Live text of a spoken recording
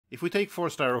If we take 4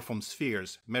 styrofoam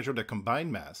spheres, measure the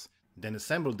combined mass, then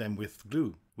assemble them with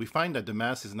glue, we find that the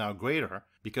mass is now greater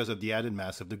because of the added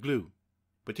mass of the glue.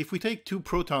 But if we take 2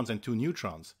 protons and 2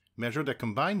 neutrons, measure their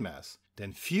combined mass,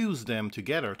 then fuse them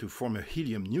together to form a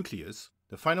helium nucleus,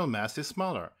 the final mass is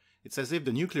smaller. It's as if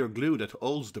the nuclear glue that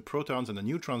holds the protons and the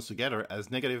neutrons together has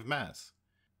negative mass.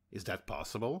 Is that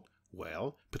possible?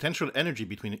 Well, potential energy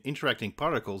between interacting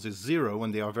particles is zero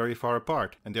when they are very far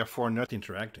apart and therefore not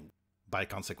interacting. By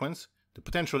consequence, the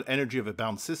potential energy of a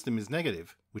bound system is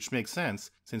negative, which makes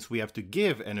sense since we have to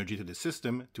give energy to the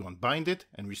system to unbind it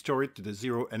and restore it to the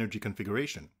zero energy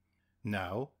configuration.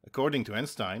 Now, according to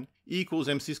Einstein, E equals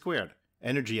mc squared,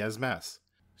 energy as mass.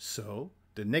 So,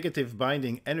 the negative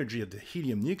binding energy of the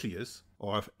helium nucleus,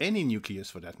 or of any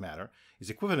nucleus for that matter, is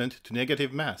equivalent to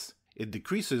negative mass. It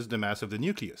decreases the mass of the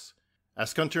nucleus.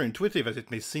 As counterintuitive as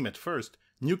it may seem at first,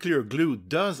 nuclear glue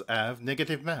does have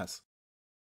negative mass.